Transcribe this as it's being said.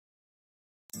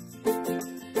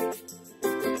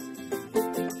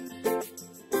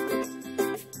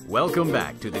Welcome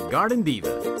back to the Garden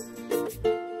Diva.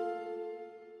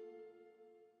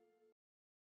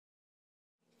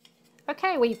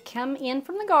 Okay, we've come in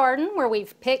from the garden where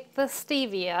we've picked the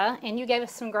stevia, and you gave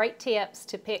us some great tips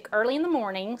to pick early in the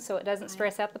morning so it doesn't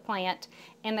stress out the plant,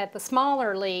 and that the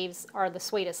smaller leaves are the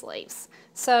sweetest leaves.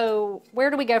 So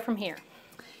where do we go from here?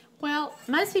 Well,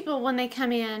 most people, when they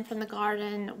come in from the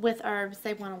garden with herbs,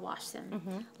 they want to wash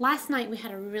them. Last night we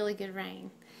had a really good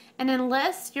rain. And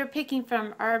unless you're picking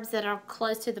from herbs that are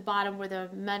close to the bottom where the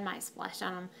mud might splash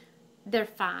on them, they're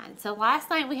fine. So last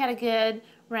night we had a good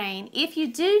rain. If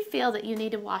you do feel that you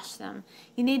need to wash them,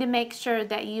 you need to make sure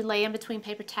that you lay them between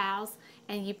paper towels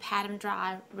and you pat them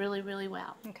dry really, really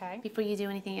well before you do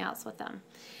anything else with them.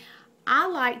 I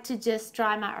like to just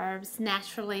dry my herbs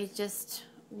naturally, just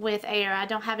with air. I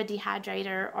don't have a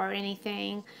dehydrator or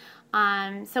anything.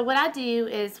 So what I do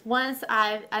is once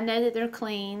I know that they're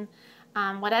clean,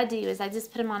 what I do is I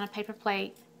just put them on a paper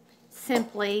plate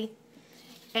simply.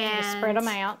 And just spread them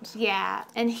out. Yeah,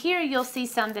 and here you'll see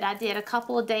some that I did a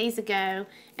couple of days ago,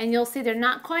 and you'll see they're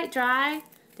not quite dry.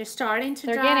 They're starting to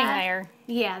dry. They're getting there.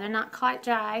 Yeah, they're not quite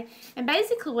dry. And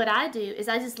basically what I do is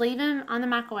I just leave them on the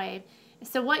microwave.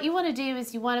 So what you want to do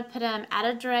is you want to put them out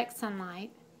of direct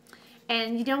sunlight,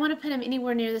 and you don't want to put them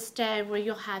anywhere near the stove where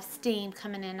you'll have steam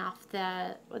coming in off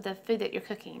the food that you're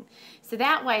cooking. So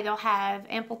that way they'll have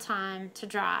ample time to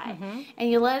dry.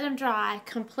 And you let them dry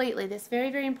completely. That's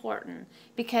very, very important,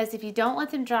 because if you don't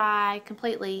let them dry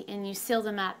completely and you seal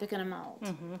them up, they're going to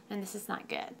mold. And this is not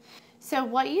good. So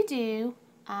what you do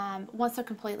once they're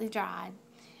completely dried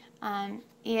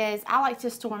is I like to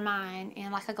store mine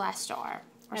in like a glass jar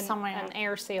or somewhere. An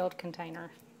air-sealed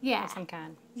container. Yeah. Of some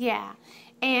kind. Yeah.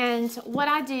 And what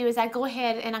I do is I go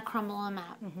ahead and I crumble them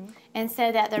up, and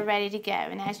so that they're ready to go.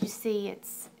 And as you see,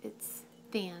 it's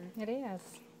thin. It is.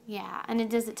 Yeah, and it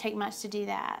doesn't take much to do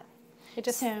that. It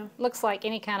just looks like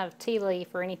any kind of tea leaf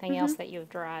or anything else that you've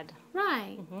dried.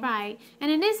 Right, right.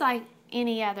 And it is like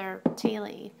any other tea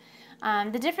leaf.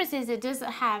 The difference is it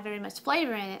doesn't have very much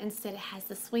flavor in it. Instead, it has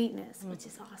the sweetness, which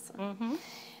is awesome.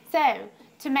 So,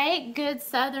 to make good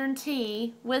Southern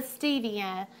tea with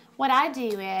stevia, what I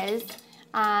do is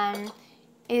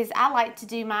I like to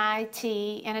do my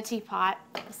tea in a teapot.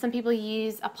 Some people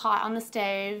use a pot on the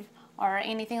stove or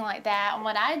anything like that. And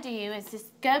what I do is just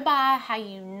go by how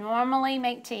you normally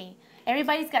make tea.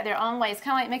 Everybody's got their own way. It's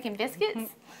kind of like making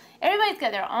biscuits. Everybody's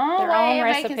got their own way of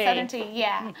making Southern tea.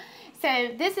 Yeah. So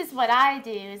this is what I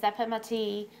do is I put my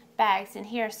tea bags in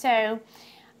here. So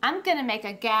I'm going to make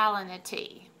a gallon of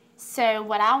tea. So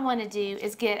what I want to do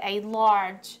is get a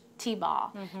large tea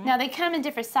ball. Now they come in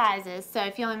different sizes, so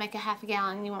if you only make a half a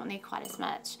gallon, you won't need quite as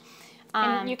much.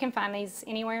 And you can find these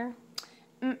anywhere?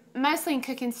 Mostly in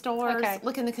cooking stores.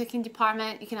 Look in the cooking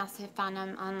department. You can also find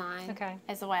them online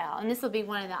as well. And this will be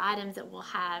one of the items that we'll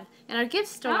have in our gift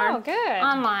store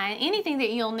online. Anything that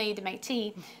you'll need to make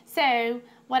tea. So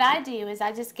what I do is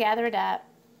I just gather it up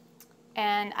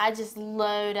and I just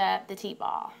load up the tea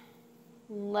ball.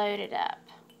 Load it up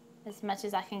as much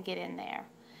as I can get in there.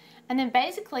 And then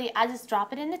basically I just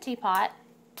drop it in the teapot.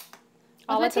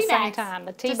 All at the same time.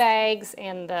 The tea bags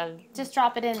and the... Just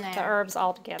drop it in there. The herbs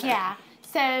all together. Yeah.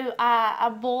 So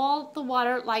I boil the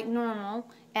water like normal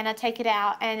and I take it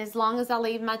out, and as long as I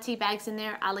leave my tea bags in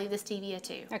there, I leave the stevia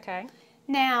too. Okay.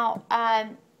 Now,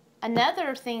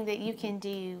 another thing that you can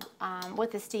do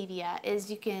with the stevia is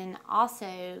you can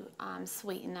also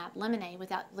sweeten up lemonade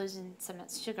without losing so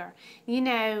much sugar. You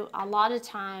know, a lot of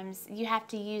times you have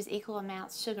to use equal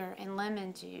amounts of sugar in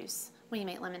lemon juice when you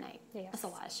make lemonade. Yes. That's a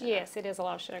lot of sugar. Yes, it is a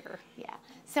lot of sugar. Yeah.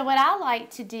 So what I like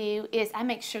to do is I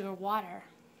make sugar water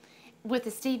with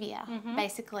the stevia,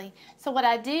 basically. So what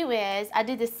I do is I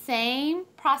do the same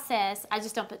process, I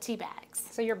just don't put tea bags.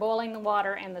 So you're boiling the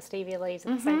water and the stevia leaves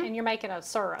at the same, and you're making a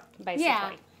syrup, basically.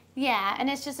 Yeah, yeah, and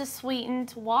it's just a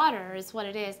sweetened water is what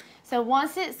it is. So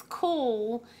once it's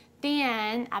cool,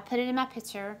 then I put it in my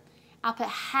pitcher. I'll put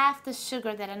half the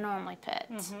sugar that I normally put.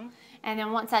 And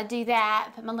then once I do that,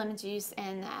 I put my lemon juice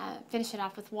and finish it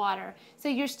off with water. So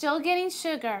you're still getting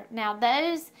sugar. Now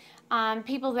those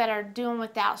people that are doing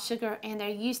without sugar and they're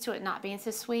used to it not being so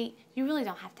sweet, you really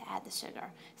don't have to add the sugar.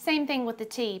 Same thing with the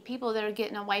tea. People that are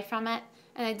getting away from it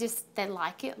and they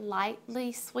like it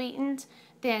lightly sweetened,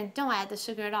 then don't add the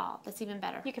sugar at all. That's even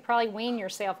better. You could probably wean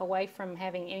yourself away from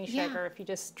having any sugar if you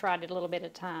just tried it a little bit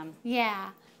at a time. Yeah.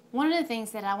 One of the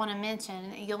things that I want to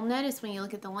mention, you'll notice when you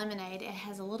look at the lemonade, it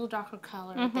has a little darker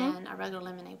color than a regular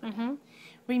lemonade would have.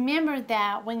 Remember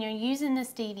that when you're using the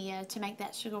stevia to make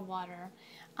that sugar water,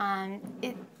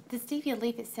 the stevia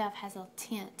leaf itself has a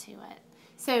tint to it.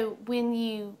 So when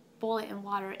you boil it in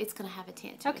water, it's going to have a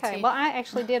tint to it Okay, too. well, I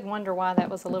actually did wonder why that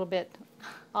was a little bit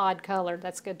odd colored.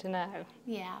 That's good to know.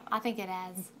 Yeah, I think it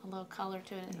adds a little color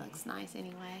to it. It looks nice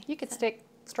anyway. You could stick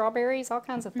strawberries, all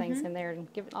kinds of things in there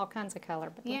and give it all kinds of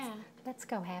color. But Yeah. let's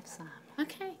go have some.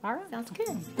 Okay. All right. Sounds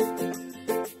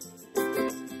good.